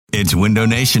It's Window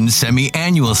Nation's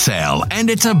semi-annual sale, and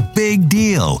it's a big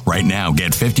deal. Right now,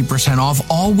 get 50% off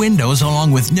all windows along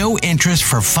with no interest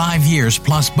for 5 years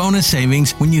plus bonus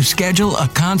savings when you schedule a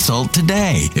consult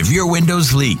today. If your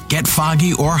windows leak, get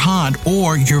foggy or hot,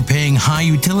 or you're paying high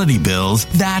utility bills,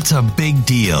 that's a big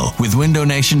deal. With Window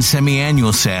Nation's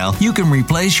semi-annual sale, you can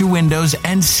replace your windows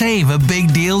and save a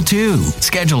big deal too.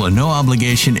 Schedule a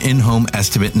no-obligation in-home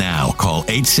estimate now. Call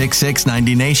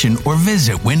 866-90-NATION or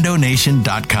visit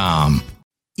windownation.com.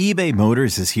 eBay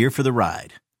Motors is here for the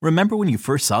ride. Remember when you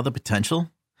first saw the potential?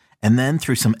 And then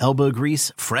through some elbow grease,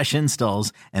 fresh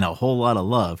installs, and a whole lot of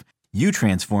love, you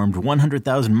transformed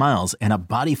 100,000 miles and a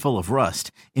body full of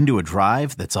rust into a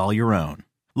drive that's all your own.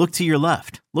 Look to your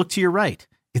left. Look to your right.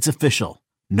 It's official.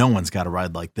 No one's got a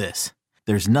ride like this.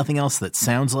 There's nothing else that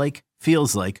sounds like,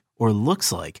 feels like, or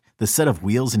looks like the set of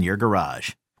wheels in your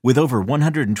garage. With over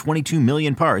 122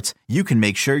 million parts, you can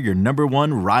make sure your number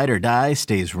one ride or die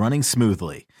stays running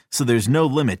smoothly. So there's no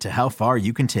limit to how far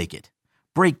you can take it.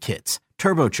 Brake kits,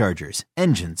 turbochargers,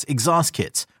 engines, exhaust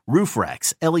kits, roof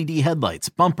racks, LED headlights,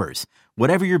 bumpers,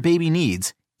 whatever your baby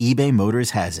needs, eBay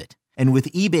Motors has it. And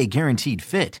with eBay Guaranteed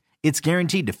Fit, it's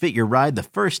guaranteed to fit your ride the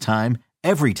first time,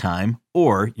 every time,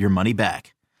 or your money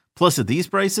back. Plus at these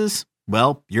prices,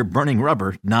 well, you're burning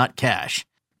rubber, not cash.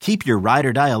 Keep your ride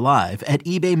or die alive at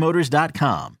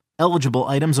ebaymotors.com. Eligible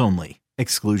items only.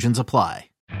 Exclusions apply.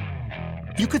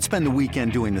 You could spend the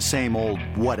weekend doing the same old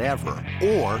whatever,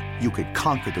 or you could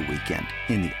conquer the weekend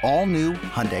in the all-new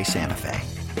Hyundai Santa Fe.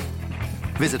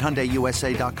 Visit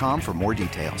HyundaiUSA.com for more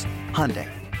details. Hyundai,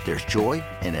 there's joy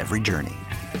in every journey.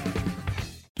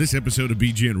 This episode of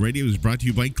BGN Radio is brought to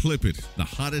you by Clip It, the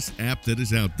hottest app that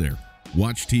is out there.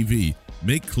 Watch TV,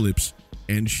 make clips,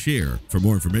 and share. For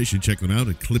more information, check them out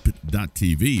at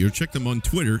clipit.tv or check them on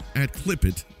Twitter at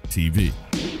clipittv.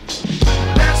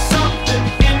 There's something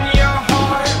in your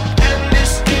heart and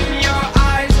this in your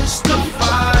eyes is the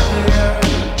fire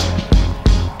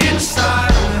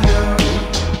inside of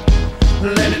you.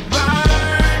 Let it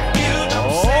burn you.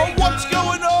 Oh, what's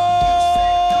going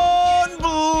on,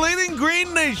 Bleeding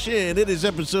Green Nation? It is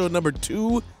episode number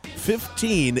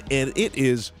 215, and it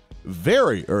is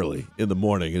very early in the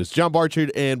morning. It's John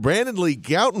Barchard and Brandon Lee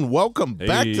Gouton. Welcome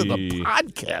back to the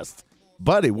podcast.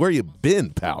 Buddy, where you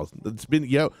been, pal? It's been,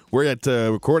 we're at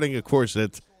recording, of course,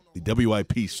 at the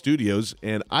WIP studios,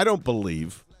 and I don't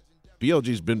believe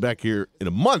BLG's been back here in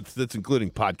a month. That's including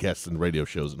podcasts and radio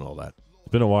shows and all that. It's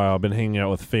been a while. I've been hanging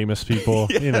out with famous people,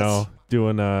 Yes.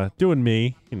 doing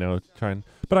me, trying.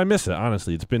 But I miss it,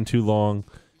 honestly. It's been too long.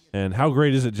 And how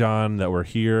great is it, John, that we're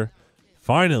here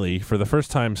finally for the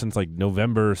first time since like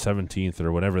November 17th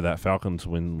or whatever that Falcons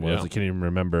win was. Yeah. I can't even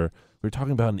remember. We're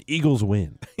talking about an Eagles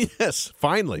win. Yes,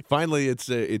 finally,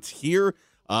 it's here,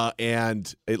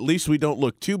 and at least we don't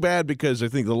look too bad, because I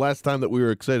think the last time that we were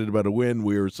excited about a win,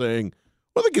 we were saying,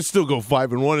 well, they could still go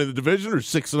 5-1 in the division or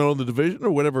 6-0 in the division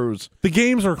or whatever it was. The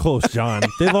games are close, John.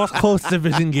 They lost close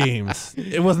division games.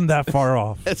 It wasn't that far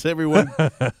off. As everyone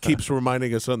keeps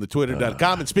reminding us on the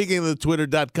Twitter.com. And speaking of the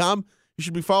Twitter.com, you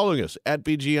should be following us at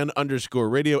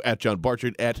BGN_radio, at John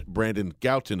Barchard, at Brandon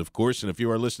Gouton, of course. And if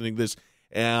you are listening to this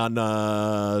on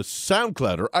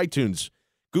SoundCloud or iTunes,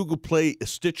 Google Play,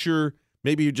 Stitcher,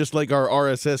 maybe you just like our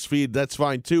RSS feed, that's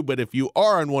fine too. But if you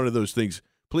are on one of those things,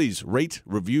 please rate,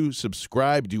 review,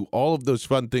 subscribe, do all of those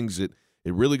fun things. It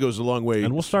really goes a long way.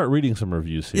 And we'll start reading some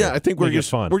reviews here. Yeah, I think we're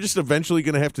just eventually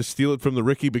going to have to steal it from the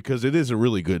Ricky, because it is a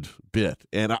really good bit.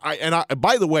 And I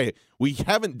by the way, we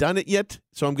haven't done it yet,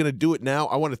 so I'm going to do it now.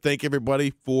 I want to thank everybody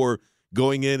for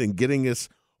going in and getting us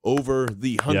over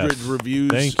the 100 reviews.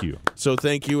 Thank you. So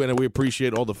thank you, and we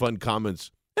appreciate all the fun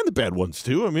comments and the bad ones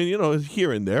too. I mean,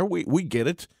 here and there, we get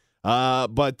it.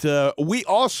 But we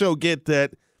also get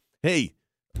that, hey,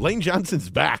 Lane Johnson's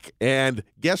back, and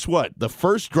guess what? The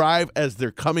first drive as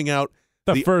they're coming out,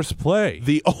 the first play.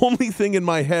 The only thing in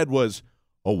my head was,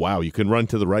 oh, wow, you can run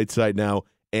to the right side now,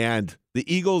 and the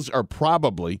Eagles are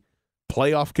probably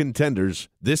playoff contenders.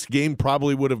 This game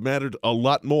probably would have mattered a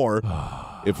lot more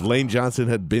if Lane Johnson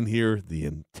had been here the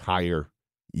entire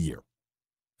year.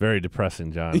 Very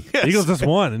depressing, John. Yes. Eagles just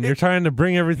won, and you're trying to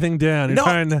bring everything down.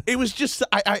 It was just,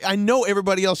 I know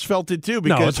everybody else felt it too,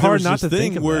 because it's hard not to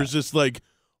think of where that. it's just like,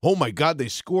 oh my God, they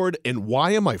scored, and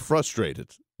why am I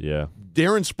frustrated? Yeah.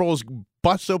 Darren Sproles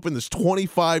busts open this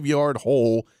 25-yard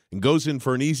hole and goes in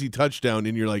for an easy touchdown,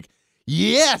 and you're like,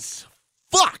 yes,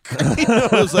 fuck.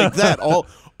 It was like that all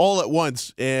at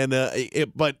once. And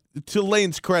but to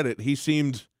Lane's credit, he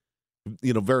seemed,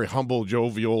 very humble,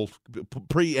 jovial,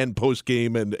 pre and post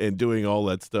game, and doing all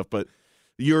that stuff. But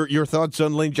Your thoughts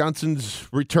on Lane Johnson's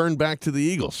return back to the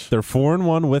Eagles? They're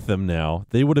 4-1 with him now.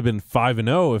 They would have been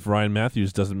 5-0 if Ryan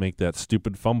Matthews doesn't make that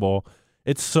stupid fumble.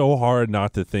 It's so hard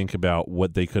not to think about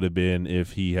what they could have been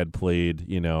if he had played,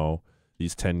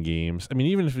 these 10 games. I mean,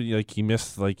 even if he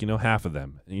missed half of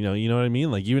them, you know what I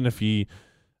mean? Like even if he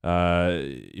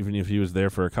was there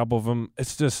for a couple of them,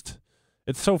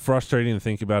 it's so frustrating to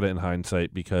think about it in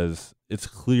hindsight because it's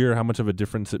clear how much of a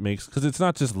difference it makes. Because it's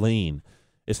not just Lane.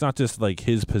 It's not just like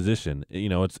his position.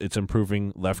 It's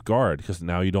improving left guard because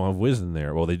now you don't have Wiz in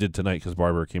there. Well, they did tonight because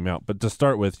Barber came out. But to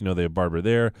start with, they have Barber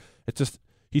there. It's just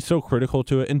he's so critical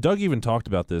to it. And Doug even talked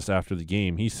about this after the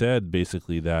game. He said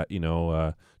basically that,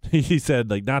 he said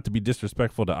like not to be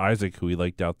disrespectful to Isaac, who he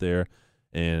liked out there,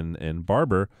 and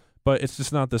Barber. But it's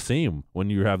just not the same when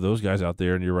you have those guys out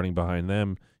there and you're running behind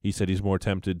them. He said he's more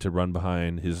tempted to run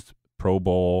behind his Pro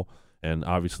Bowl. And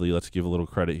obviously, let's give a little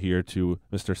credit here to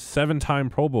Mr. 7-time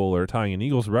Pro Bowler tying an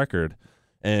Eagles record.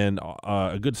 And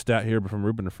a good stat here from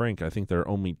Ruben Frank. I think there are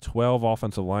only 12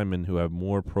 offensive linemen who have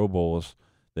more Pro Bowls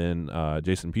than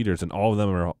Jason Peters, and all of them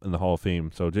are in the Hall of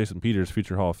Fame. So Jason Peters,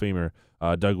 future Hall of Famer,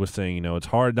 Doug was saying, it's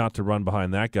hard not to run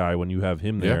behind that guy when you have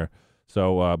him there.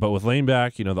 So, but with Lane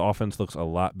back, the offense looks a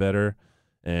lot better.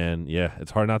 And, yeah,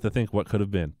 it's hard not to think what could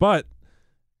have been. But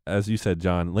as you said,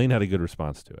 John, Lane had a good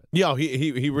response to it. Yeah,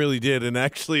 he really did. And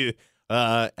actually,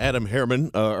 Adam Herman,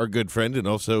 our good friend, and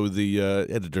also the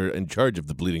editor in charge of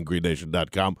the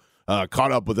BleedingGreenNation.com,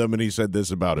 caught up with him, and he said this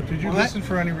about it. Did you listen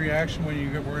for any reaction when you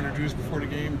were introduced before the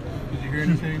game? Did you hear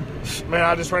anything? Man,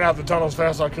 I just ran out the tunnel as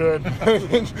fast as I could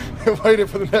and waited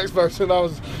for the next person. I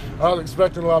was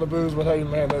expecting a lot of boos, but hey,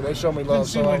 man, they showed me love. Didn't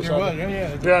seem like there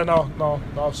was. Yeah,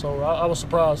 no. So I was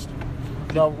surprised.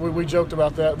 No, we joked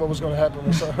about that. What was going to happen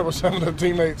with some of the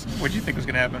teammates? What did you think was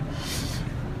going to happen?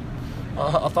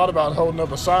 I thought about holding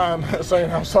up a sign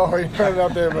saying I'm sorry and turning it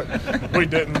out there, but we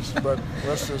didn't. But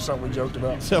that's just something we joked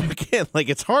about. So again,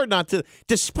 it's hard not to,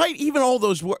 despite even all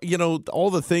those, all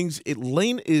the things.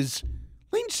 Lane's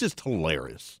just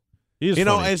hilarious. He is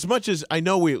funny. As much as I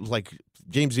know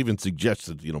James even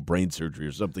suggested, brain surgery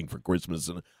or something for Christmas,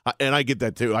 and I get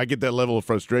that too. I get that level of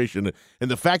frustration,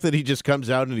 and the fact that he just comes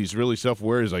out and he's really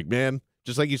self-aware is like, man,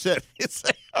 just like you said, it's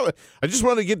I just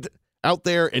want to get out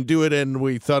there and do it. And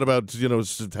we thought about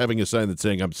having a sign that's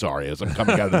saying I'm sorry as I'm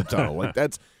coming out of the tunnel.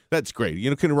 That's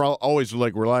great. Can always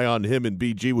rely on him and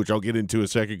BG, which I'll get into in a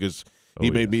second because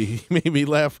he made me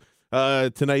laugh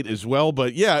tonight as well.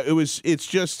 But yeah, it's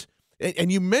just.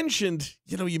 And you mentioned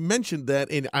that,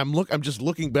 and I'm just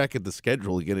looking back at the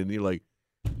schedule again, and you're like,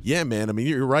 yeah, man. I mean,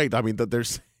 you're right. I mean, that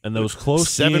there's and those close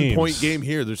 7-point game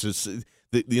here. There's this,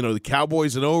 the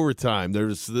Cowboys in overtime.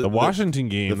 There's the Washington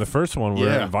game, the first one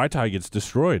where Vitae gets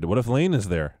destroyed. What if Lane is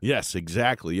there? Yes,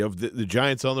 exactly. You have the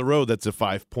Giants on the road. That's a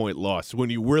 5-point loss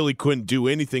when you really couldn't do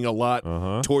anything a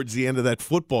lot towards the end of that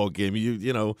football game.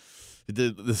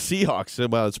 The Seahawks,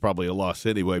 well, it's probably a loss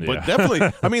anyway, but definitely,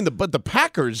 I mean, but the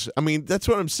Packers, I mean, that's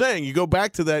what I'm saying. You go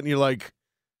back to that and you're like,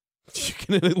 you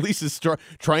can at least start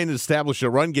trying to establish a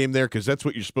run game there because that's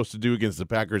what you're supposed to do against the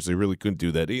Packers. They really couldn't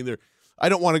do that either. I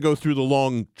don't want to go through the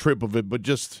long trip of it, but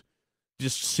just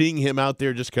seeing him out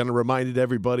there just kind of reminded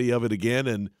everybody of it again.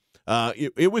 And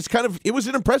it was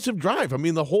an impressive drive. I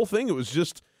mean, the whole thing, it was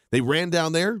just, they ran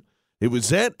down there. It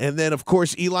was it. And then, of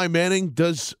course, Eli Manning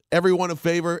does everyone a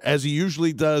favor, as he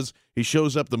usually does. He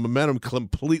shows up. The momentum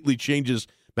completely changes.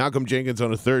 Malcolm Jenkins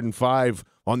on a 3rd and 5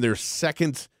 on their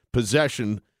second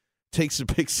possession takes a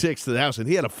pick 6 to the house. And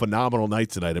he had a phenomenal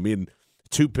night tonight. I mean,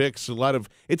 2 picks, a lot of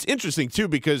 – it's interesting, too,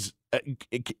 because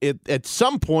at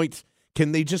some point,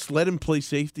 can they just let him play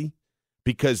safety?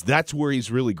 Because that's where he's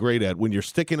really great at. When you're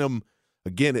sticking him,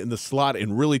 again, in the slot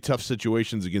in really tough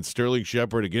situations against Sterling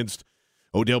Shepard, against –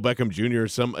 Odell Beckham Jr.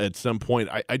 At some point,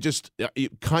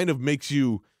 it kind of makes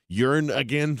you yearn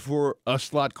again for a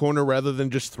slot corner rather than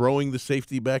just throwing the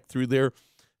safety back through there.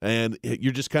 And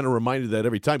you're just kind of reminded that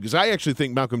every time. Because I actually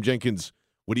think Malcolm Jenkins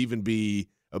would even be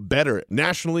better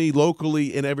nationally,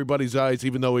 locally, in everybody's eyes,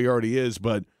 even though he already is.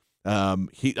 But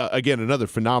he again, another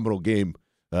phenomenal game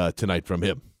tonight from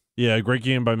him. Yeah, great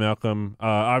game by Malcolm.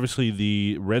 Obviously,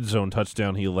 the red zone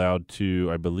touchdown he allowed to,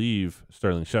 I believe,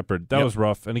 Sterling Shepard, that was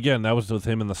rough. And again, that was with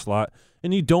him in the slot.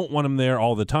 And you don't want him there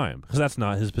all the time because that's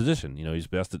not his position. He's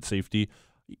best at safety.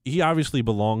 He obviously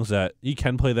belongs at – he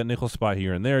can play that nickel spot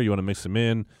here and there. You want to mix him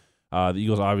in. The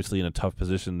Eagles obviously in a tough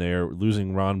position there,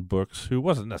 losing Ron Brooks, who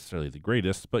wasn't necessarily the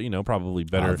greatest, but, probably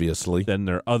better than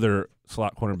their other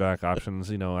slot cornerback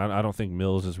options. I don't think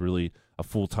Mills is really a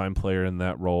full-time player in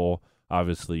that role.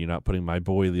 Obviously, you're not putting my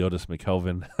boy Leotis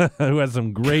McKelvin, who had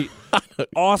some great,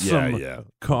 awesome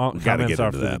comments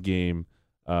after the game.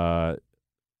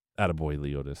 attaboy,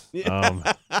 Leotis.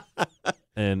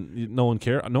 And Nolan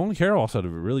Carroll also had a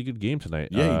really good game tonight.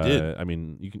 Yeah, he did. I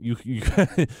mean, you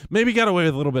maybe got away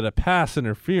with a little bit of pass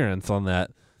interference on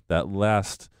that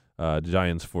last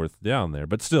Giants fourth down there,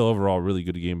 but still overall really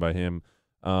good game by him.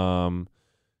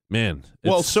 Man,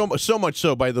 well, so much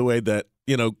so, by the way, that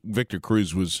Victor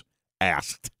Cruz was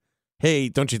asked, "Hey,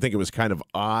 don't you think it was kind of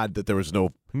odd that there was no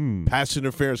pass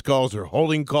interference calls or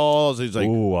holding calls?" He's like,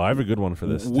 "Oh, I have a good one for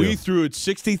this. We threw it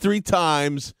 63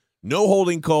 times, no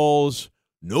holding calls,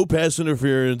 no pass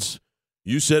interference.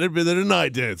 You said it better than I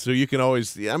did, so you can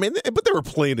always." I mean, but they were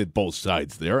playing it both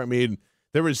sides there. I mean,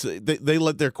 there was they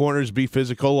let their corners be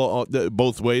physical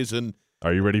both ways. And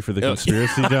are you ready for the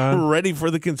conspiracy, John? Ready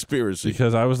for the conspiracy?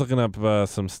 Because I was looking up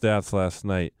some stats last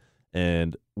night,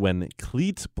 and when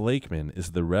Cleet Blakeman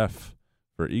is the ref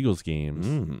for Eagles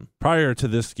games, prior to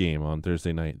this game on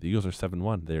Thursday night, the Eagles are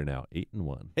 7-1. They're now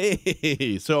 8-1.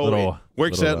 Hey, so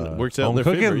works out in their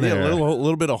favor. Yeah, a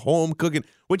little bit of home cooking,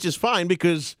 which is fine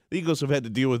because the Eagles have had to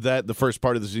deal with that the first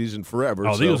part of the season forever.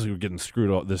 The Eagles were getting screwed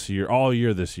all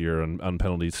year this year on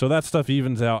penalties. So that stuff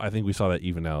evens out. I think we saw that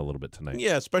even out a little bit tonight.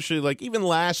 Yeah, especially like even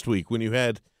last week when you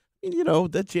had,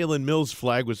 that Jalen Mills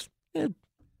flag was,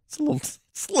 it's a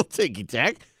little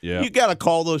ticky-tack. Yeah. You got to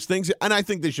call those things. And I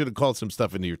think they should have called some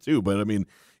stuff in here too. But, I mean,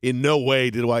 in no way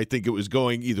did I think it was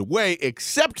going either way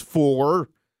except for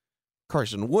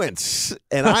Carson Wentz.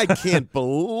 And I can't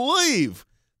believe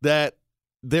that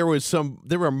there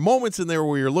were moments in there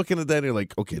where you're looking at that and you're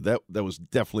like, okay, that was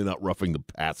definitely not roughing the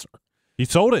passer. He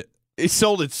sold it. He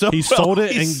sold it so well. He sold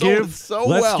it and let's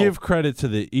well. give credit to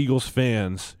the Eagles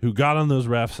fans who got on those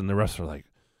refs, and the refs are like,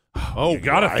 "Oh, you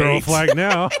got to throw a flag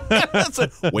now."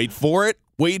 Wait for it.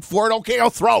 Okay, I'll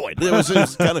throw it. That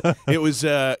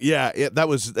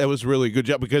was really a good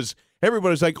job because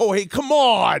everybody's like, "Oh, hey, come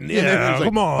on."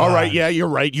 Come on. All right, yeah, you're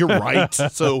right.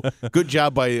 So good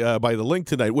job by the Link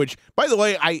tonight, which, by the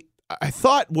way, I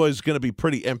thought was going to be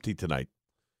pretty empty tonight.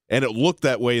 And it looked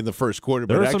that way in the first quarter.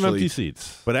 There but were actually, some empty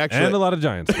seats. But actually, and a lot of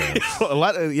Giants fans. and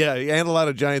a lot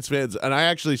of Giants fans. And I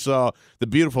actually saw the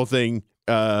beautiful thing.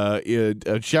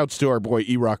 Shouts to our boy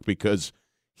E-Rock because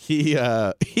he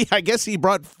I guess he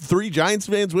brought 3 Giants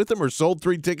fans with him or sold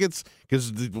 3 tickets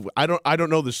because I don't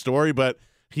know the story, but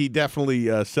he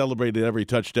definitely celebrated every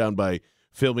touchdown by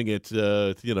filming it,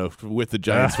 with the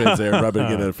Giants fans there, rubbing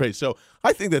it in their face. So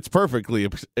I think that's perfectly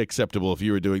acceptable if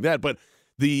you were doing that. But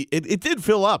it did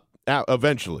fill up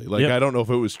eventually. Like, I don't know if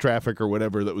it was traffic or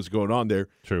whatever that was going on there.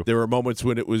 True. There were moments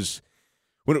when it was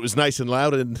nice and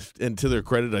loud, and to their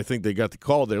credit, I think they got the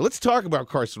call there. Let's talk about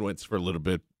Carson Wentz for a little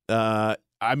bit. The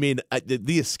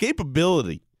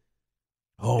escapability.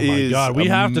 Oh, my God. We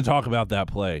have to talk about that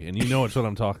play, and you know it's what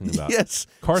I'm talking about. Yes.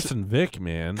 Carson Vick,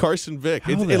 man. Carson Vick.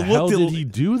 How the hell did he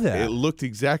do that? It looked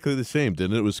exactly the same,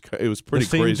 didn't it? It was pretty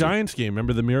the same crazy. Giants game.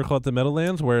 Remember the miracle at the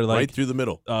Meadowlands where, like, right through the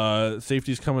middle.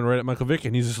 Safety's coming right at Michael Vick,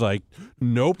 and he's just like,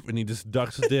 nope, and he just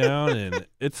ducks down, and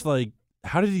it's like,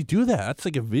 how did he do that? That's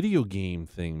like a video game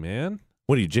thing, man.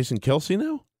 What are you, Jason Kelsey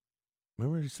now?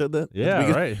 Remember he said that? Yeah,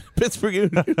 right.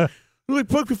 Pittsburgh. Like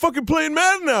fucking playing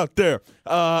Madden out there.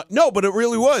 No, but it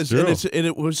really was. True. And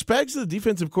it was Spags the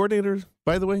defensive coordinator,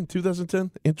 by the way, in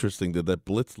 2010. Interesting that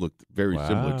blitz looked very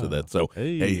similar to that. So,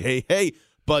 hey.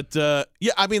 But,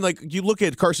 I mean, like, you look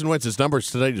at Carson Wentz's numbers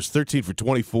today, just 13 for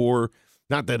 24.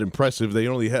 Not that impressive. They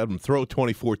only had him throw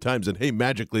 24 times. And, hey,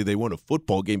 magically they won a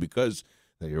football game because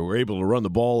they were able to run the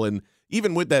ball. And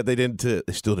even with that, they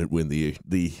still didn't win the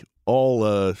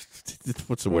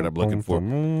what's the word I'm looking for?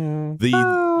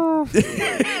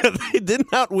 They did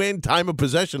not win time of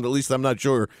possession. At least I'm not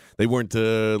sure. They weren't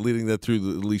leading that through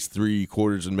at least 3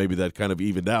 quarters, and maybe that kind of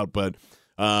evened out. But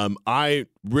I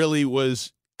really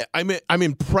was. I'm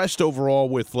impressed overall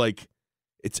with, like,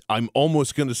 I'm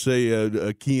almost going to say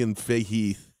a Kean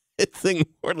Fahey thing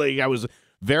where, like, I was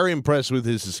very impressed with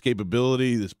his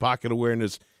escapability, his pocket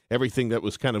awareness, everything that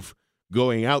was kind of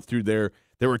going out through there.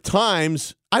 There were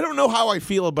times, I don't know how I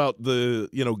feel about the,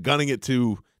 gunning it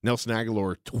to Nelson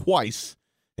Aguilar twice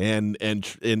and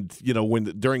when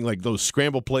during like those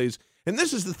scramble plays. And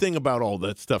this is the thing about all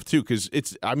that stuff too, because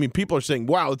people are saying,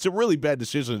 wow, it's a really bad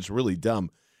decision. It's really dumb.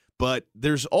 But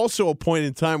there's also a point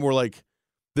in time where, like,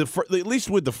 at least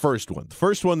with the first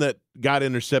one that got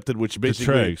intercepted, which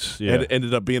basically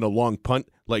ended up being a long punt.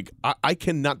 Like, I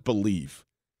cannot believe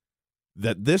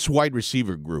that this wide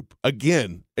receiver group,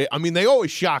 again, I mean, they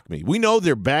always shock me. We know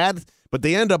they're bad, but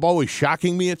they end up always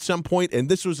shocking me at some point. And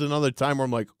this was another time where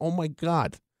I'm like, oh, my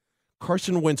God.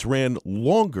 Carson Wentz ran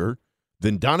longer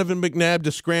than Donovan McNabb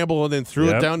to scramble and then threw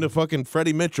it down to fucking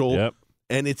Freddie Mitchell. Yep.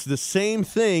 And it's the same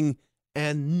thing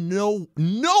and no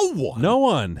one No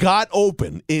one. got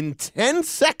open in 10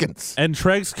 seconds. And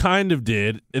Treggs kind of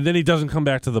did, and then he doesn't come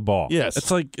back to the ball. Yes.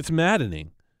 It's like, it's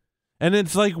maddening. And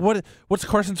it's like, what's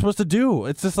Carson supposed to do?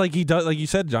 It's just like he does, like you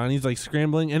said, John, he's like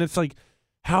scrambling, and it's like,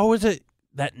 how is it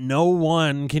that no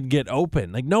one can get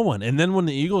open? Like, no one. And then when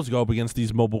the Eagles go up against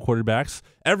these mobile quarterbacks,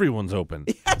 everyone's open.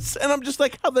 Yes, and I'm just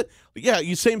like,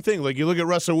 same thing. Like, you look at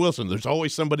Russell Wilson, there's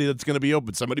always somebody that's going to be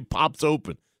open. Somebody pops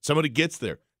open. Somebody gets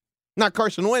there. Not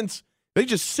Carson Wentz. They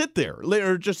just sit there.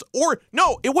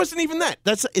 No, it wasn't even that.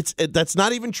 That's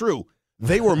not even true.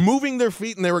 They were moving their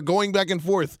feet and they were going back and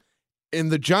forth, and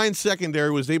the Giants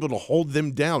secondary was able to hold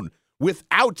them down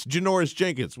without Janoris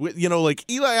Jenkins.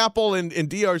 Like Eli Apple and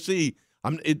DRC.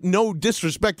 No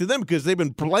disrespect to them because they've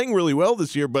been playing really well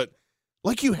this year, but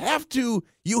like you have to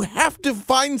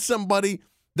find somebody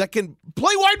that can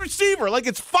play wide receiver. Like,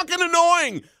 it's fucking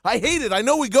annoying. I hate it. I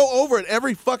know we go over it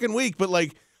every fucking week, but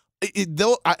like,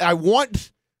 I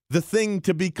want the thing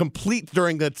to be complete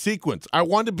during that sequence. I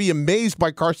want to be amazed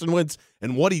by Carson Wentz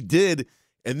and what he did,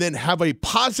 and then have a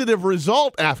positive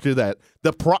result after that.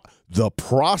 The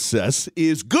process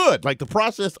is good. Like, the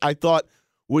process I thought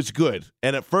was good.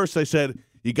 And at first I said,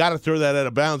 you got to throw that out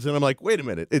of bounds. And I'm like, wait a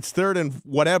minute. It's third and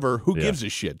whatever. Who gives a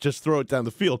shit? Just throw it down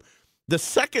the field. The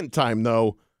second time,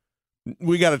 though,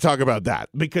 we got to talk about that,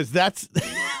 because that's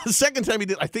the second time he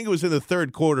did. I think it was in the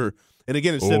third quarter. And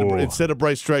again, instead of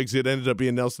Bryce Treggs, it ended up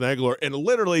being Nelson Aguilar. And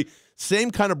literally,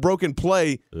 same kind of broken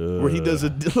play where he does a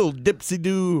little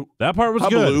dipsy-doo. That part was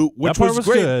good. Which that part was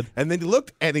great. Good. And then he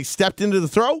looked, and he stepped into the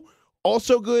throw.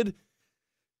 Also good.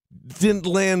 Didn't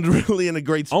land really in a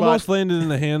great spot. Almost landed in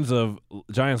the hands of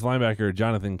Giants linebacker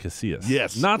Jonathan Casillas.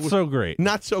 Yes. Not so great.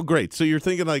 Not so great. So you're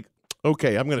thinking like,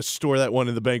 okay, I'm going to store that one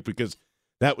in the bank because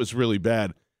that was really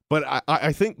bad. But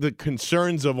I think the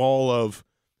concerns of all of,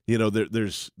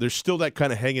 there's still that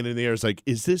kind of hanging in the air. It's like,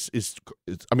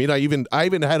 I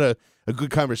even had a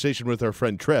good conversation with our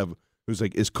friend Trev, who's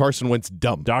like, is Carson Wentz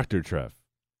dumb? Dr. Trev.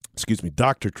 Excuse me,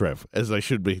 Dr. Trev, as I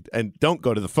should be. And don't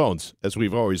go to the phones, as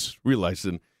we've always realized.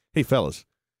 And hey, fellas,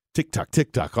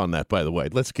 tick-tock on that, by the way.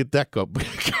 Let's get that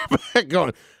back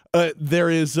going. There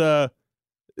is, I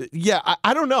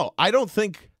don't know. I don't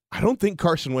think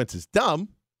Carson Wentz is dumb.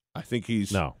 I think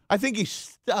he's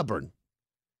stubborn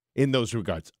in those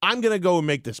regards. I'm going to go and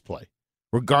make this play,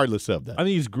 regardless of that. I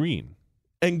think he's green.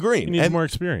 And green. He needs more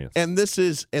experience. And this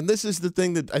is the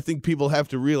thing that I think people have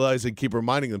to realize and keep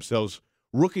reminding themselves.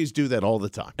 Rookies do that all the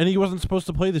time. And he wasn't supposed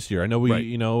to play this year. I know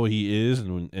he is,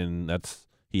 and that's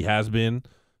he has been.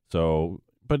 So,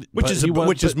 which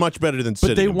is much better than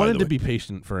sitting. But they wanted to be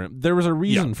patient for him. There was a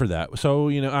reason for that. So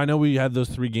I know we had those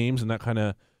 3 games, and that kind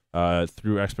of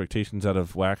threw expectations out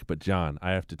of whack. But John,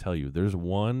 I have to tell you, there's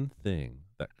one thing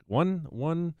that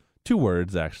two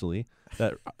words actually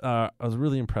that I was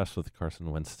really impressed with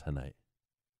Carson Wentz tonight.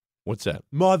 What's that?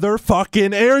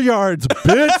 Motherfucking air yards,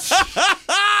 bitch.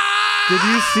 Did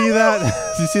you see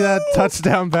that? Did you see that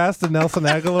touchdown pass to Nelson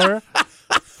Aguilar?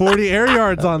 40 air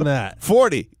yards on that.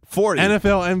 40.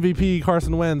 NFL MVP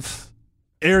Carson Wentz,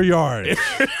 air yards.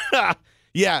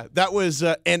 Yeah, that was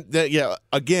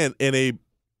again in a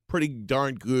pretty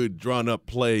darn good drawn up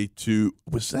play to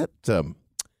was that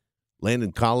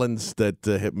Landon Collins that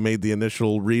had made the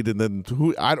initial read, and then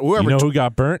whoever. You know who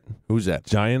got burnt? Who's that?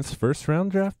 Giants' first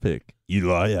round draft pick,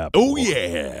 Eli Apple. Oh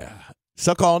yeah,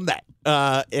 suck on that.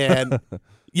 And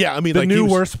yeah, I mean, the new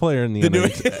worst player in the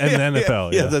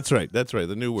NFL. Yeah, that's right.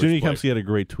 The new worst. Jimmy player. Kempsky had a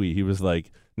great tweet. He was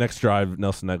like, "Next drive,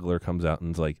 Nelson Aguilar comes out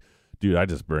and is like, dude, I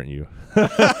just burnt you.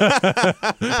 I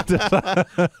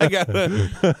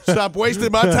gotta stop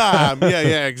wasting my time."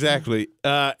 Yeah, exactly.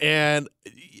 And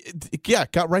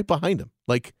got right behind him,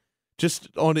 like just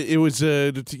on it. It was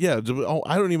I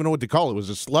don't even know what to call it.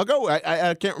 Was a sluggo?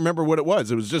 I can't remember what it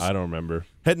was. It was just I don't remember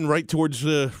heading right towards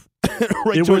the.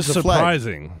 It was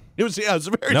surprising. Flag. It was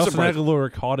very Nelson surprising. Aguilar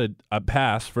caught a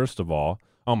pass, first of all.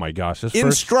 Oh, my gosh.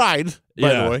 In stride,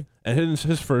 by the way. And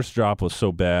his first drop was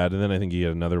so bad, and then I think he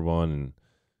had another one.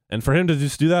 And for him to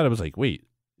just do that, I was like, wait,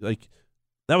 like,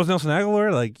 that was Nelson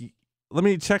Aguilar? Like, let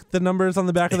me check the numbers on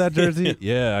the back of that jersey.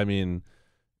 Yeah, I mean,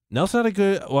 Nelson had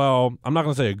I'm not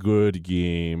going to say a good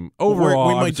game. Overall,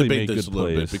 we might debate this a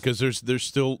little bit because there's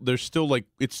still like,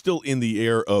 it's still in the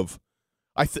air of,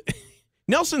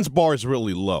 Nelson's bar is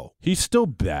really low. He's still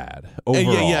bad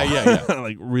overall. Yeah.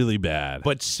 Like really bad.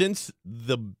 But since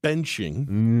the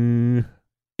benching,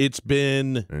 it's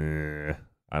been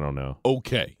I don't know.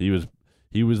 Okay. He was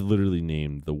literally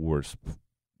named the worst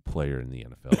player in the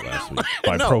NFL last week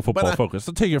by Pro Football Focus.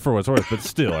 So take it for what it's worth, but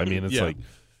still, I mean, it's like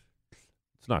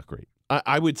it's not great.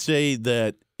 I would say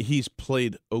that he's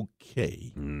played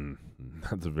okay,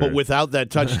 That's a very but without that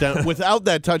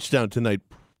touchdown tonight,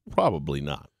 probably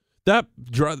not.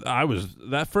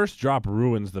 that first drop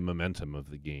ruins the momentum of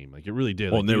the game. Like it really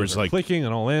did. Well, Like, and there Eagles was, are like- clicking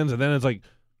and all ends, and then it's like,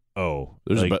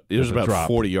 There's there's a about drop.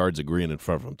 40 yards of green in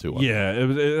front of him too.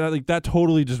 Yeah, like that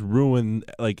totally just ruined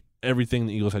like everything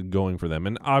the Eagles had going for them.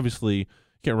 And obviously,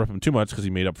 can't rip him too much because he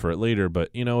made up for it later. But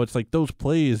it's like those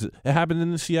plays. It happened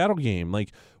in the Seattle game.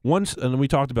 Like once, and we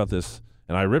talked about this,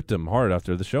 and I ripped him hard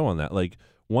after the show on that. Like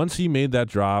once he made that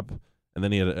drop, and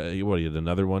then he had he had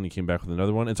another one. He came back with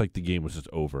another one. It's like the game was just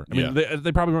over. I mean,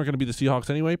 they probably weren't going to be the Seahawks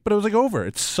anyway, but it was like over.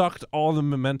 It sucked all the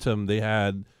momentum they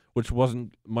had, which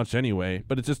wasn't much anyway.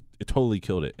 But it totally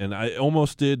killed it. And I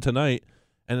almost did tonight.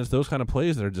 And it's those kind of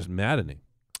plays that are just maddening.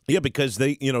 Yeah, because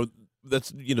they,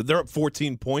 they're up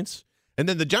 14 points, and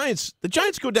then the Giants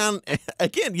go down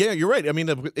again. Yeah, you're right. I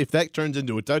mean, if that turns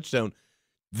into a touchdown,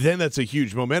 then that's a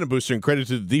huge momentum booster. And credit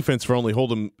to the defense for only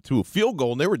holding them to a field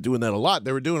goal. And they were doing that a lot.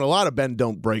 They were doing a lot of bend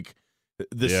don't break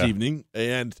this evening.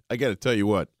 And I got to tell you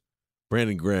what,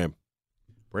 Brandon Graham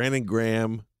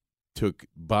took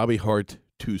Bobby Hart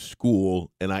to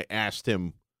school, and I asked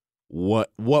him what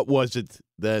was it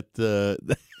that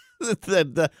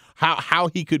how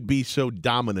he could be so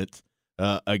dominant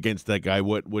against that guy.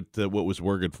 What was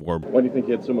working for him? Why do you think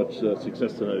he had so much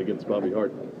success tonight against Bobby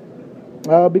Hart?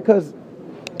 Because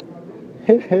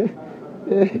I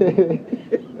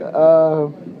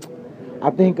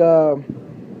think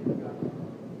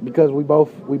because we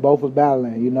both was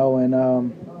battling,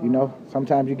 and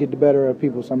sometimes you get the better of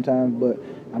people sometimes, but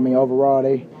I mean overall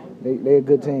they a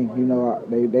good team.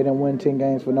 They didn't win 10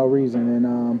 games for no reason,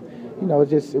 and it was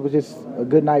just a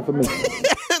good night for me.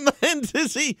 And to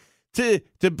see to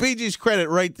BG's credit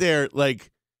right there, like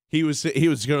he was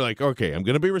going like, okay, I'm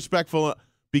going to be respectful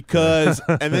because,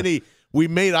 and then we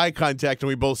made eye contact and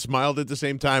we both smiled at the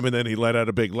same time, and then he let out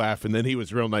a big laugh, and then he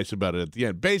was real nice about it at the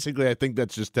end. Basically, I think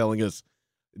that's just telling us,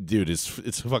 dude,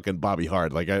 it's fucking Bobby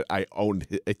Hart. Like I owned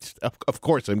it. Of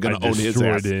course, I'm going to own his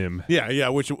ass. Him. Yeah,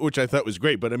 which I thought was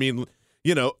great. But I mean,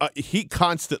 he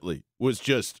constantly was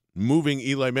just moving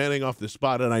Eli Manning off the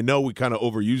spot, and I know we kind of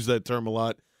overuse that term a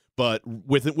lot, but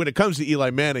when it comes to Eli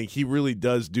Manning, he really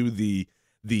does do the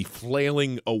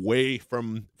flailing away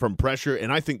from pressure,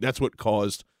 and I think that's what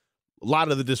caused a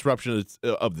lot of the disruption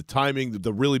of the timing,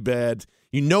 the really bad.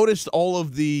 You noticed all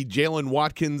of the Jalen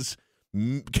Watkins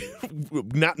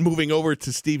not moving over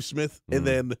to Steve Smith, and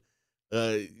then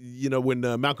when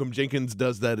Malcolm Jenkins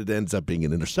does that, it ends up being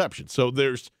an interception. So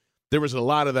there was a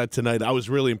lot of that tonight. I was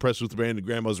really impressed with Brandon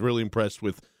Graham. I was really impressed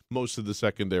with most of the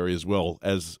secondary as well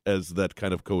as that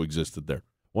kind of coexisted there.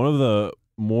 One of the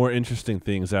more interesting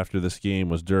things after this game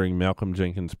was during Malcolm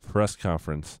Jenkins' press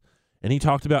conference, and he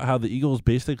talked about how the Eagles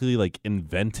basically like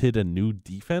invented a new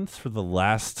defense for the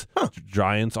last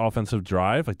Giants offensive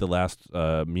drive, like the last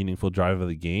meaningful drive of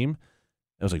the game.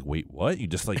 I was like, wait, what? You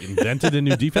just like invented a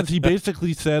new defense? He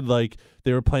basically said like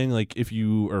they were playing like, if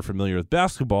you are familiar with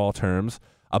basketball terms,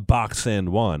 a box and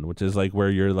one, which is like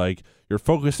where you're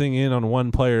focusing in on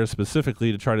one player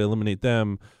specifically to try to eliminate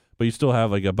them, but you still have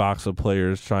like a box of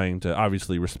players trying to,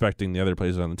 obviously respecting the other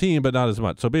players on the team, but not as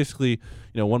much. So basically,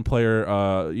 one player,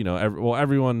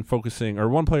 everyone focusing, or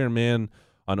one player man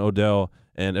on Odell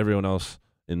and everyone else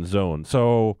in zone.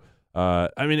 So,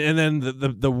 and then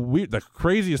the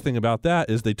craziest thing about that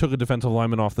is they took a defensive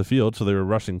lineman off the field, so they were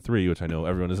rushing 3, which I know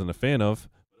everyone isn't a fan of.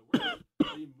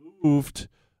 They moved.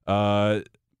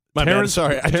 My bad.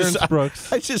 Sorry, Terrence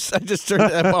Brooks. I just turned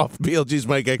that off BLG's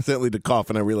mic accidentally to cough,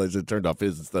 and I realized it turned off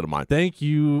his instead of mine. Thank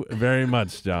you very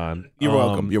much, John. You're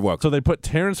welcome. You're welcome. So they put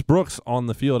Terrence Brooks on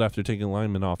the field after taking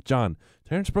lineman off. John,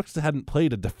 Terrence Brooks hadn't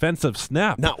played a defensive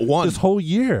snap not one this whole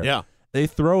year. Yeah, they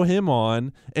throw him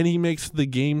on, and he makes the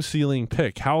game-sealing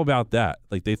pick. How about that?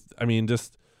 Like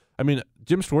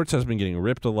Jim Schwartz has been getting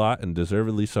ripped a lot, and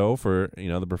deservedly so, for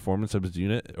the performance of his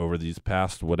unit over these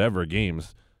past whatever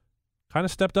games. Kind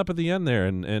of stepped up at the end there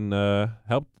and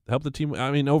helped the team.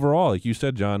 I mean, overall, like you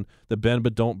said, John, the bend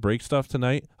but don't break stuff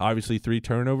tonight. Obviously, 3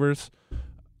 turnovers.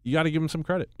 You got to give him some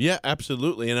credit. Yeah,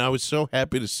 absolutely. And I was so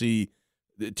happy to see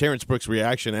Terrence Brooks'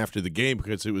 reaction after the game,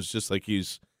 because it was just like he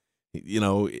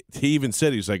even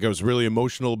said, I was really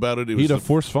emotional about it. He had a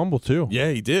forced fumble too.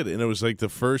 Yeah, he did, and it was like the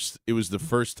first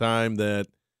time that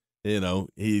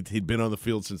he'd been on the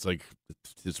field since like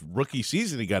his rookie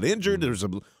season. He got injured. There was a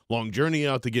long journey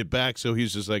out to get back, so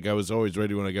he's just like, I was always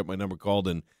ready when I got my number called,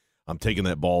 and I'm taking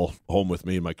that ball home with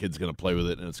me, and my kid's going to play with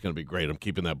it, and it's going to be great. I'm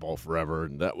keeping that ball forever,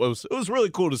 and it was really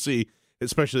cool to see,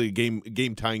 especially a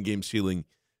game tying, game sealing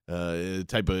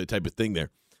type of thing there.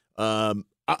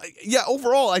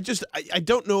 Overall, I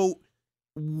don't know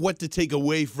what to take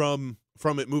away from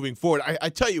it moving forward. I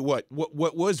tell you what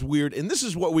was weird, and this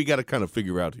is what we got to kind of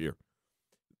figure out here.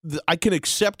 I can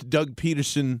accept Doug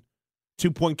Peterson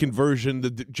 2-point conversion, the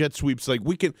jet sweeps. Like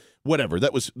we can, whatever.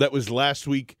 That was last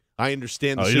week. I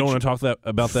understand. You don't want to talk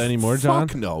about that anymore, John?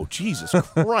 Fuck no, Jesus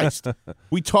Christ.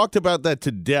 We talked about that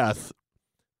to death.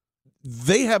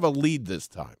 They have a lead this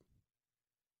time.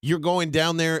 You're going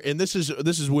down there, and this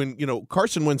is when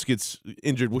Carson Wentz gets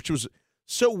injured, which was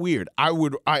so weird. I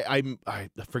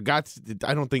forgot.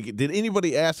 I don't think did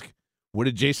anybody ask. What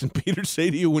did Jason Peters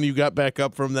say to you when you got back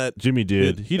up from that? Jimmy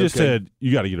did. He just said,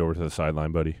 "You got to get over to the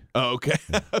sideline, buddy." Oh, okay,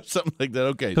 something like that.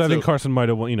 Okay, I think Carson might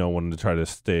have wanted to try to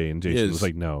stay, and Jason was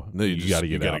like, "No, you got to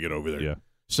get out. Get over there." Yeah.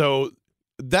 So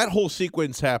that whole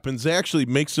sequence happens. They actually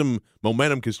make some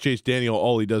momentum because Chase Daniel,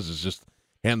 all he does is just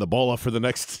hand the ball off for the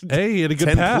next Hey, he had a good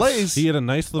 10 pass. plays. He had a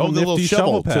nice little little nifty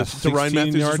shovel pass to Ryan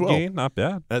Matthews 16-yard as well. gain. Not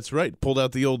bad. That's right. Pulled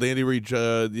out the old Andy Reid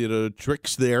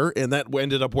tricks there, and that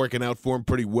ended up working out for him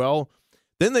pretty well.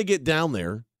 Then they get down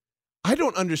there. I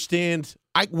don't understand.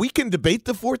 We can debate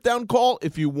the fourth down call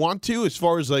if you want to, as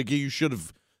far as like you should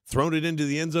have thrown it into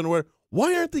the end zone or whatever.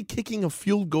 Why aren't they kicking a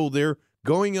field goal there,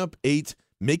 going up 8,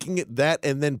 making it that,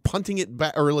 and then punting it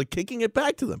back or like kicking it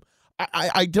back to them?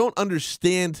 I don't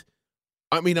understand.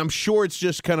 I mean, I'm sure it's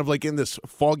just kind of like in this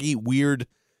foggy, weird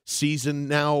season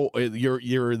now.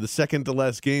 You're the second to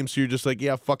last game, so you're just like,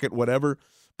 yeah, fuck it, whatever.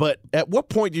 But at what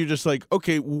point you're just like,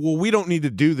 okay, well, we don't need to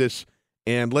do this,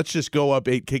 and let's just go up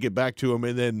 8, kick it back to them,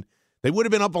 and then they would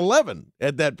have been up 11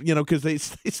 at that, because they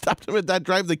stopped them at that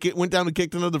drive. They went down and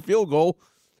kicked another field goal,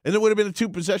 and it would have been a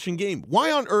 2-possession game.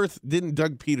 Why on earth didn't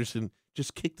Doug Peterson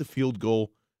just kick the field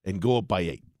goal and go up by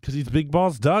 8? Because he's big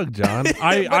balls Doug, John.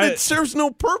 But it serves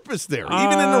no purpose there.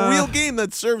 Even in a real game,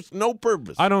 that serves no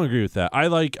purpose. I don't agree with that. I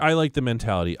like the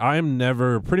mentality. I'm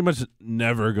pretty much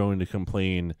never going to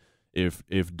complain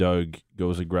if Doug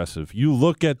goes aggressive. You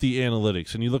look at the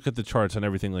analytics and you look at the charts and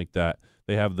everything like that.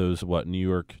 They have those New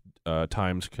York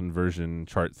Times conversion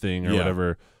chart thing or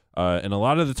whatever. And a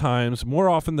lot of the times, more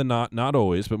often than not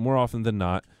always, but more often than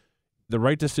not, the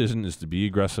right decision is to be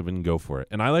aggressive and go for it.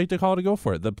 And I like to call it a go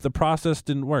for it. The process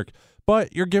didn't work.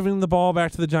 But you're giving the ball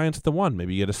back to the Giants at the 1.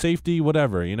 Maybe you get a safety,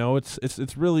 whatever.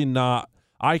 It's really not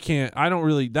 –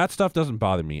 that stuff doesn't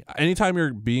bother me. Anytime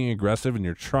you're being aggressive and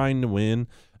you're trying to win,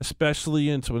 especially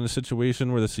in a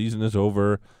situation where the season is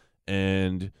over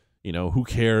and, who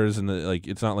cares? And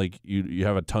it's not like you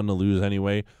have a ton to lose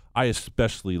anyway. I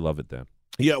especially love it then.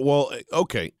 Yeah, well,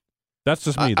 okay. That's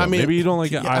just me, though. Maybe you don't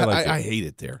like it. I like it. I hate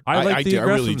it there. I like the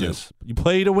aggressiveness. I really do. You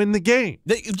play to win the game.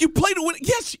 You play to win.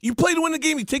 Yes, you play to win the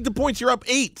game. You take the points. You're up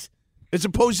 8, as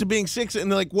opposed to being 6.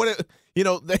 And they're like, what?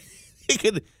 They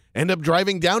could end up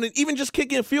driving down and even just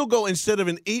kicking a field goal instead of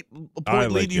an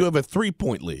 8-point lead. You have a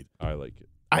 3-point lead. I like it.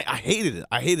 I hated it.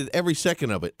 I hated every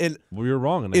second of it. And you're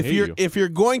wrong. And if you're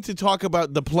going to talk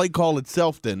about the play call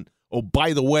itself, then. Oh,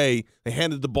 by the way, they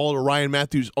handed the ball to Ryan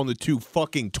Matthews on the 2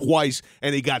 fucking twice,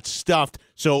 and he got stuffed.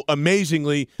 So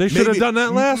amazingly, they should have done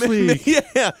that last week.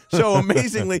 Yeah. So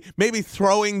amazingly, maybe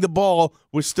throwing the ball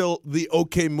was still the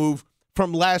okay move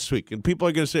from last week. And people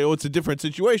are going to say, "Oh, it's a different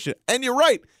situation." And you're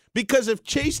right, because if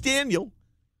Chase Daniel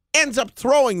ends up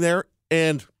throwing there,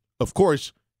 and of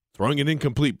course throwing an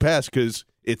incomplete pass because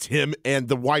it's him and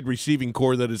the wide receiving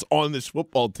core that is on this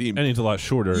football team. And he's a lot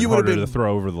shorter and harder to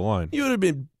throw over the line. You would have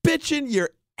been bitching your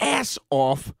ass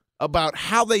off about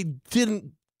how they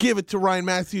didn't give it to Ryan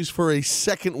Matthews for a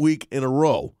second week in a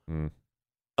row.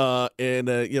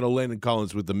 Landon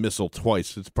Collins with the missile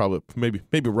twice. It's probably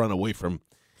maybe run away from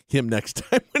him next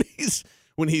time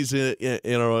when he's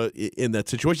in that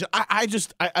situation. I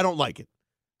don't like it.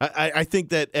 I think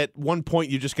that at one point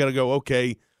you just got to go,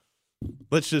 okay,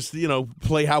 let's just,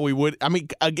 play how we would. I mean,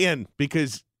 again,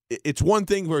 because it's one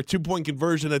thing for a 2-point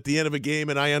conversion at the end of a game,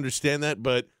 and I understand that,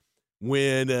 but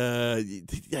when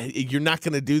you're not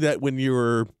going to do that when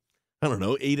you're,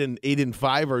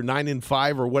 8-5 or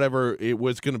 9-5 or whatever it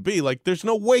was going to be. Like, there's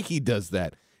no way he does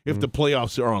that if the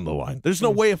playoffs are on the line. There's no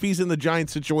way if he's in the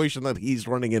Giants situation that he's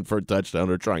running in for a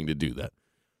touchdown or trying to do that.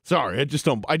 Sorry, I just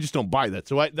don't buy that.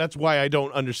 So that's why I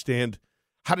don't understand.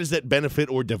 How does that benefit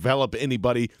or develop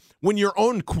anybody when your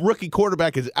own rookie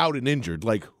quarterback is out and injured?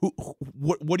 Like,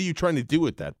 what are you trying to do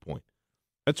at that point?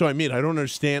 That's what I mean. I don't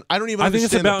understand. I think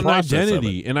it's about an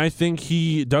identity, and I think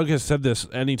Doug has said this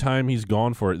anytime he's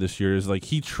gone for it this year, is like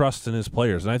he trusts in his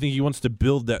players, and I think he wants to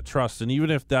build that trust. And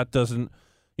even if that doesn't,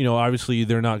 obviously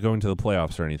they're not going to the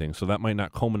playoffs or anything, so that might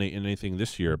not culminate in anything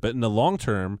this year. But in the long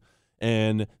term,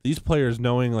 And these players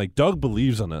knowing, like, Doug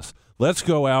believes in us. Let's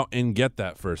go out and get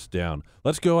that first down.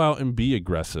 Let's go out and be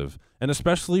aggressive. And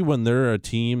especially when they're a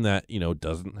team that,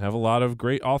 doesn't have a lot of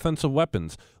great offensive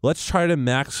weapons. Let's try to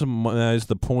maximize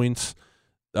the points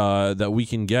that we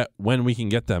can get when we can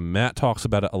get them. Matt talks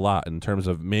about it a lot in terms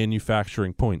of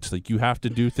manufacturing points. Like, you have to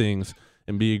do things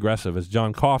and be aggressive. As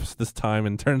John coughs this time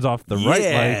and turns off the right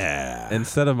mic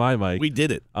instead of my mic. We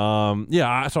did it.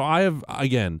 So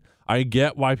I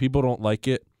get why people don't like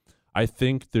it.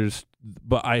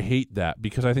 But I hate that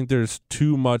because I think there's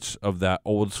too much of that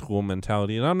old school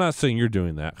mentality. And I'm not saying you're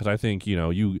doing that because I think,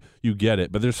 you get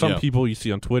it. But there's some people you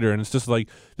see on Twitter and it's just like,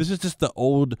 this is just the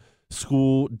old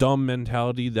school dumb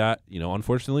mentality that,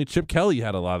 unfortunately Chip Kelly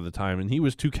had a lot of the time, and he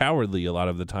was too cowardly a lot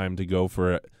of the time to go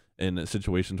for it in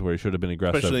situations where he should have been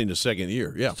aggressive. Especially in the second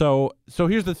year, yeah. So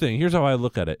here's the thing. Here's how I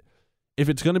look at it. If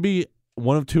it's going to be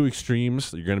one of two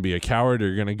extremes, you're going to be a coward or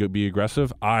you're going to be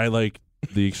aggressive, I like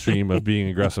the extreme of being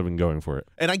aggressive and going for it.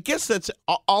 And I guess that's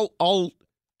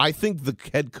I think the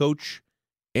head coach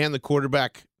and the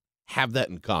quarterback have that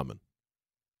in common.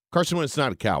 Carson Wentz is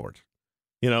not a coward.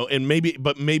 And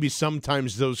maybe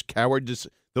sometimes those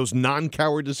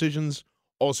non-coward decisions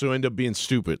also end up being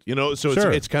stupid. So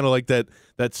Sure. it's kind of like that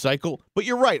cycle. But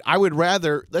you're right. I would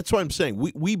rather. That's what I'm saying.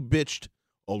 We bitched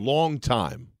a long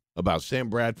time about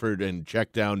Sam Bradford and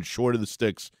check down short of the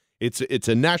sticks. It's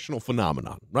a national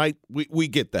phenomenon, right? We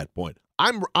get that point.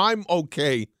 I'm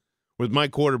okay with my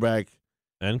quarterback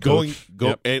and going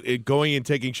Yep. and going and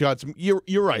taking shots.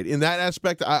 You're right in that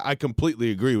aspect. I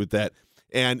completely agree with that.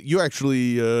 And you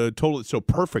actually told it so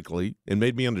perfectly and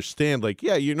made me understand, like,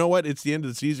 yeah, you know what? It's the end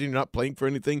of the season. You're not playing for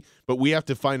anything, but we have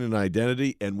to find an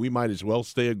identity, and we might as well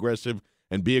stay aggressive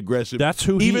and be aggressive. That's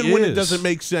who he is. Even when it doesn't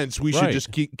make sense, we should Right.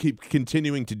 just keep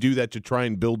continuing to do that to try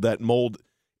and build that mold,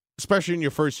 especially in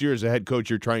your first year as a head coach.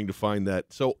 You're trying to find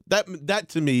that. So that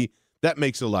to me, that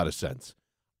makes a lot of sense.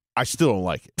 I still don't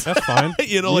like it. That's fine.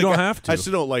 You don't have to. I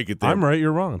still don't like it there. I'm right,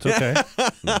 you're wrong. It's okay.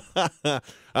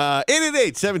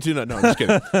 888-729. No, I'm just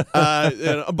kidding.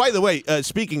 By the way,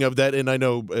 speaking of that, and I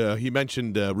know he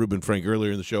mentioned Reuben Frank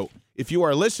earlier in the show, if you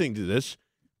are listening to this,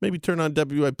 maybe turn on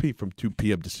WIP from 2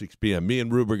 p.m. to 6 p.m. Me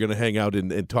and Rube are going to hang out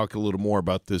and talk a little more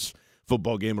about this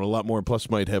football game and a lot more. Plus,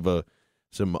 might have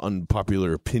some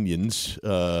unpopular opinions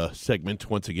segment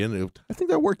once again. I think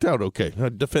that worked out okay. I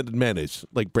defended mayonnaise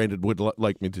like Brandon would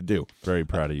like me to do. Very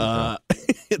proud of you. John.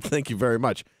 Thank you very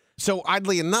much. So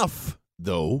oddly enough,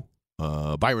 though,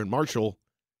 Byron Marshall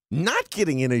not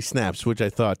getting any snaps, which I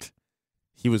thought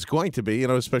he was going to be,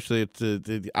 especially at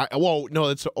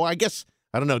I guess,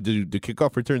 I don't know, do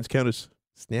kickoff returns count as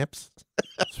snaps?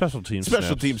 Special team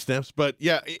snaps. But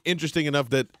yeah, interesting enough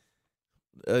that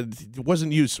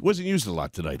wasn't used a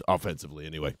lot tonight offensively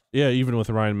anyway. Yeah, even with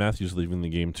Ryan Matthews leaving the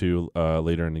game too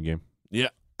later in the game. Yeah.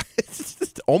 It's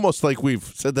just almost like we've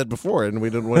said that before and we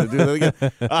didn't want to do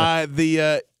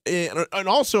that again. And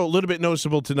also a little bit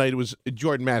noticeable tonight was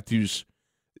Jordan Matthews,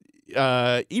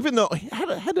 even though he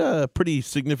had a pretty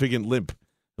significant limp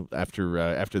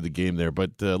after the game there,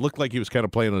 but looked like he was kind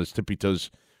of playing on his tippy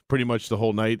toes pretty much the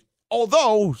whole night,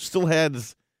 although still had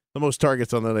the most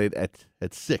targets on the night at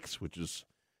 6, which is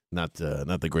not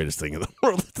the greatest thing in the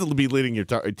world to be leading your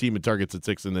team in targets at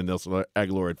 6 and then Nelson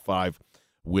Aguilar at 5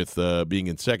 with being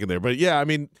in second there. But yeah, I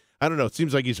mean, I don't know. It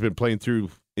seems like he's been playing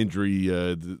through injury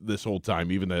this whole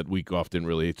time. Even that week off didn't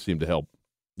really seem to help.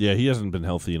 Yeah, he hasn't been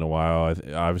healthy in a while.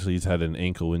 Obviously, he's had an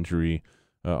ankle injury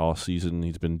all season.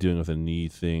 He's been dealing with a knee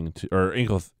thing, or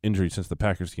ankle injury since the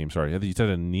Packers game. Sorry, I think he's had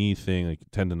a knee thing, like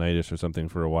tendonitis or something,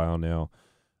 for a while now.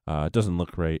 It doesn't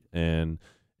look right. And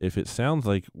if it sounds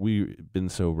like we've been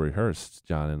so rehearsed,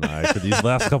 John and I, for these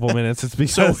last couple minutes, it's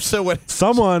because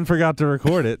someone forgot to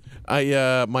record it.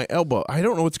 My elbow. I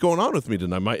don't know what's going on with me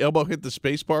tonight. My elbow hit the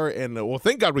space bar, and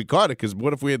thank God we caught it. Because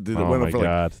what if we had went on for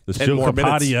God. like The 10 more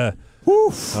minutes?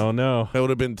 Woof. Oh no, that would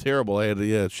have been terrible. I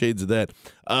had shades of that.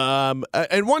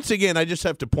 And once again, I just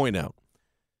have to point out,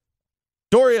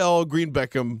 Dorial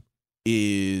Green-Beckham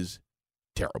is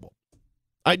terrible.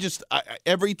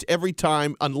 Every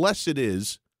time, unless it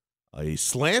is a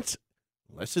slant,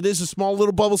 unless it is a small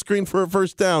little bubble screen for a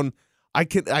first down, I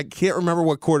can't remember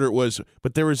what quarter it was,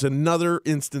 but there was another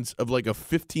instance of like a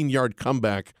 15-yard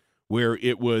comeback where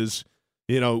it was,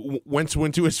 Wentz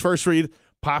went to his first read,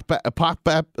 pops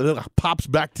back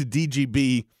to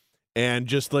DGB, and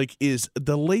just like is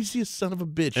the laziest son of a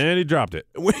bitch. And he dropped it.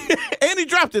 And he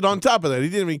dropped it on top of that. He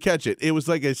didn't even catch it. It was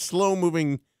like a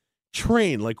slow-moving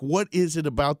train. Like, what is it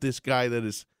about this guy that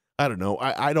is, I don't know.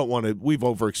 I don't want to. We've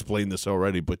over-explained this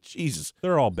already, but Jesus.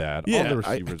 They're all bad. Yeah, all the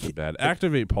receivers are bad.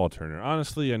 Activate Paul Turner.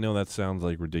 Honestly, I know that sounds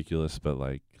like ridiculous, but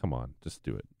like, come on, just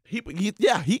do it.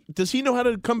 Does he know how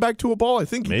to come back to a ball? I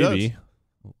think he does.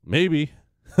 Maybe.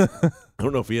 I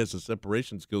don't know if he has the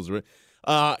separation skills. Right?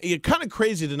 Kind of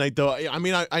crazy tonight, though. I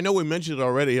mean, I know we mentioned it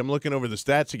already. I'm looking over the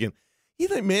stats again.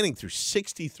 Eli Manning threw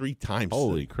 63 times.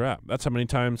 Holy crap. That's how many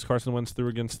times Carson Wentz threw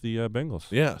against the Bengals.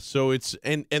 Yeah, so it's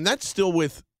and that's still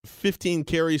with 15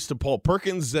 carries to Paul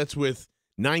Perkins. That's with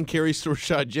 9 carries to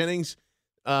Rashad Jennings.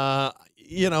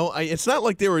 It's not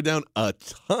like they were down a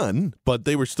ton, but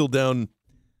they were still down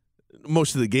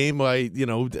most of the game by,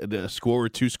 a score or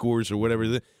 2 scores or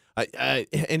whatever.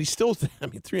 And he's still,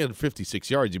 356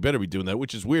 yards. You better be doing that,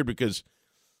 which is weird because,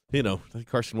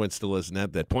 Carson Wentz still isn't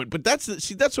at that point. But that's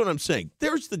what I'm saying.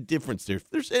 There's the difference there. If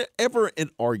there's ever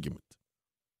an argument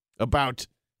about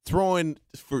throwing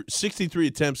for 63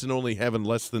 attempts and only having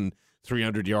less than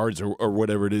 300 yards or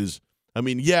whatever it is, a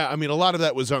lot of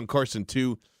that was on Carson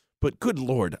too. But good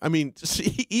Lord,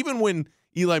 even when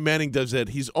Eli Manning does that,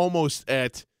 he's almost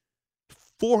at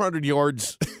 400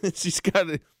 yards. He's got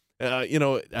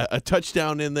a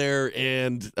touchdown in there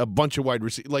and a bunch of wide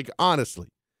receivers. Like, honestly,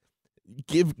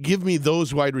 give me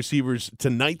those wide receivers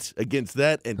tonight against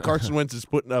that, and Carson Wentz is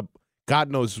putting up God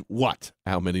knows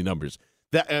how many numbers.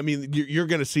 You're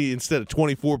going to see, instead of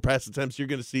 24 pass attempts, you're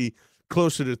going to see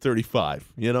closer to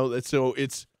 35. So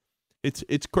it's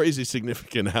crazy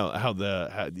significant how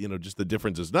just the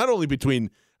differences, not only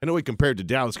between, I know we compared to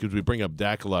Dallas because we bring up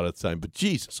Dak a lot of the time, but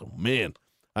Jesus, oh man,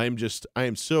 I am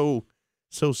so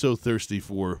thirsty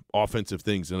for offensive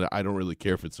things, and I don't really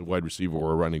care if it's a wide receiver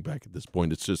or a running back at this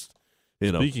point. It's just,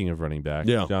 Speaking of running back,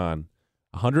 yeah. John,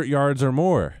 100 yards or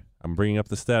more. I'm bringing up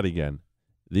the stat again.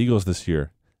 The Eagles this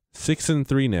year,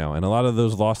 6-3 now, and a lot of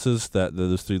those losses,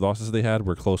 those 3 losses they had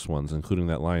were close ones, including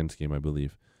that Lions game, I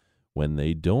believe. When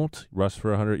they don't rush for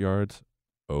 100 yards,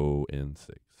 0-6.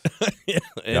 Yeah,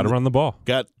 got to run the ball.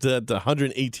 Got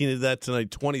 118 of that tonight.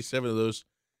 27 of those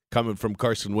coming from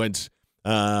Carson Wentz.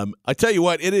 I tell you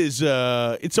what, it is.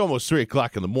 It's almost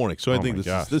 3:00 in the morning, so I think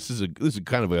this is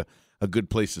kind of a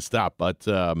good place to stop. But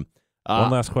one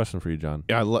last question for you, John.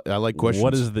 Yeah, I like questions.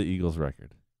 What is the Eagles'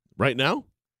 record right now?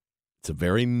 It's a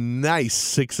very nice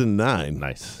 6-9.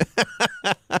 Nice.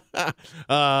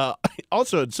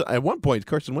 Also, at one point,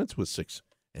 Carson Wentz was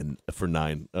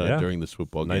 6-9 during this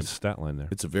football game. Nice stat line there.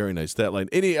 It's a very nice stat line.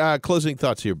 Any closing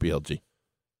thoughts here, BLG?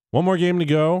 One more game to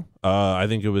go. I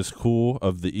think it was cool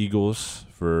of the Eagles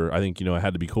it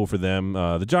had to be cool for them.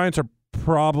 The Giants are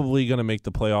probably going to make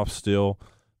the playoffs still,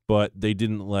 but they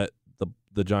didn't let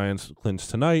the Giants clinch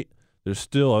tonight. There's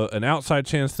still an outside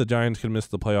chance the Giants can miss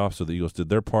the playoffs, so the Eagles did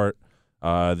their part.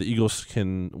 The Eagles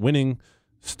winning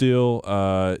still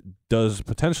does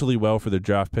potentially well for their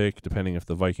draft pick, depending if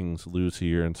the Vikings lose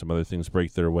here and some other things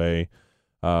break their way.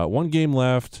 1 game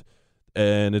left,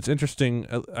 and it's interesting.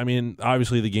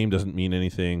 Obviously the game doesn't mean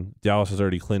anything. Dallas has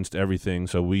already clinched everything,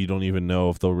 so we don't even know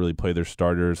if they'll really play their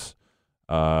starters.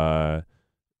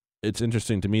 It's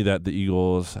interesting to me that the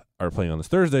Eagles are playing on this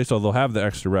Thursday, so they'll have the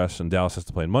extra rest, and Dallas has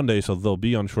to play on Monday, so they'll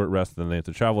be on short rest, and then they have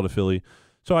to travel to Philly.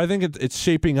 So I think it's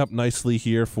shaping up nicely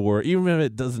here for, even if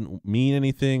it doesn't mean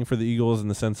anything for the Eagles in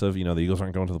the sense of, the Eagles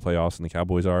aren't going to the playoffs and the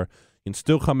Cowboys are, you can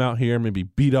still come out here, maybe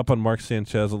beat up on Mark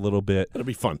Sanchez a little bit. It'll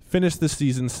be fun. Finish the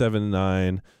season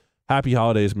 7-9. Happy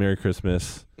holidays, Merry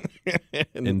Christmas.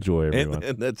 Enjoy, everyone.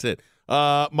 And that's it.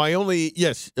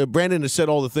 Brandon has said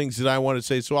all the things that I want to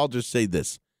say, so I'll just say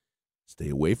this. Stay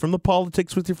away from the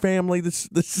politics with your family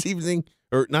this evening,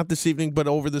 or not this evening, but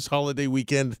over this holiday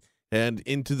weekend and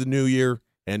into the new year,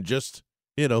 and just,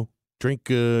 drink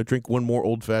one more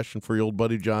old-fashioned for your old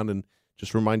buddy John, and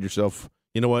just remind yourself,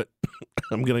 you know what,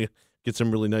 I'm going to get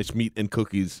some really nice meat and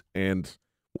cookies and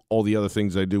all the other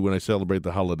things I do when I celebrate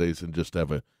the holidays, and just have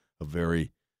a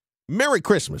very Merry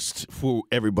Christmas for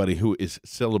everybody who is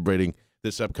celebrating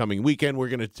this upcoming weekend. We're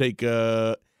going to take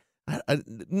a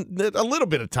little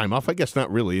bit of time off. I guess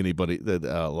not really anybody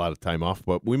a lot of time off,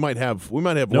 but we might have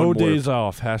no days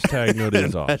off. Hashtag no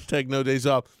days off. Hashtag no days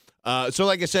off. So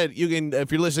like I said, you can,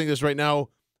 if you're listening to this right now,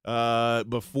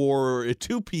 before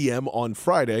 2 p.m. on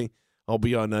Friday, I'll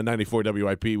be on 94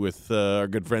 WIP with our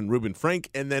good friend Ruben Frank,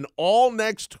 and then all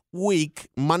next week,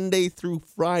 Monday through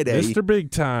Friday, Mr.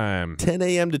 Big Time, 10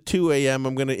 a.m. to 2 a.m.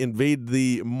 I'm going to invade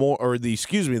the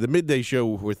midday show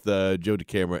with Joe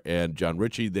DeCamera and John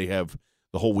Ritchie. They have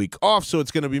the whole week off, so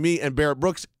it's going to be me and Barrett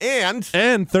Brooks, and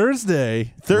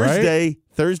Thursday, right?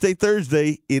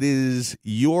 Thursday. It is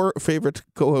your favorite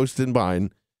co-host in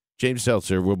mine, James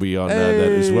Seltzer, will be on that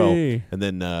as well. And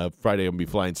then Friday I'll be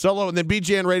flying solo. And then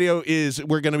BGN Radio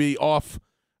we're going to be off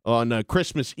on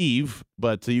Christmas Eve,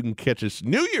 but you can catch us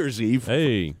New Year's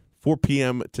Eve, 4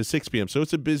 p.m. to 6 p.m. So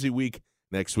it's a busy week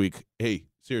next week. Hey,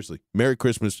 seriously, Merry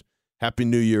Christmas, Happy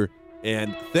New Year,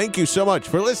 and thank you so much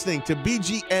for listening to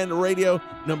BGN Radio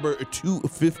number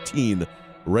 215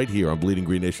 right here on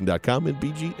BleedingGreenNation.com and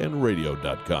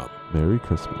BGNRadio.com. Merry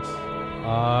Christmas.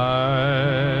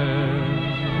 I'm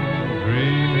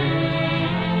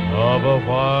dreaming of a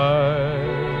white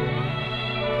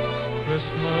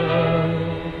Christmas,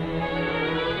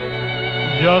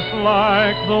 just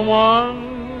like the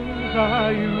ones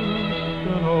I used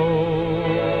to know,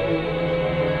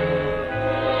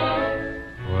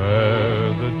 where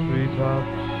the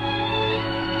treetops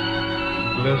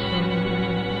glisten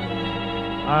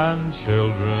and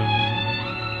children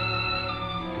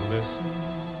listen.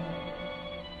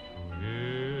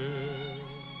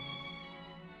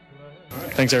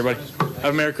 Thanks, everybody.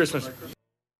 Have a Merry Christmas.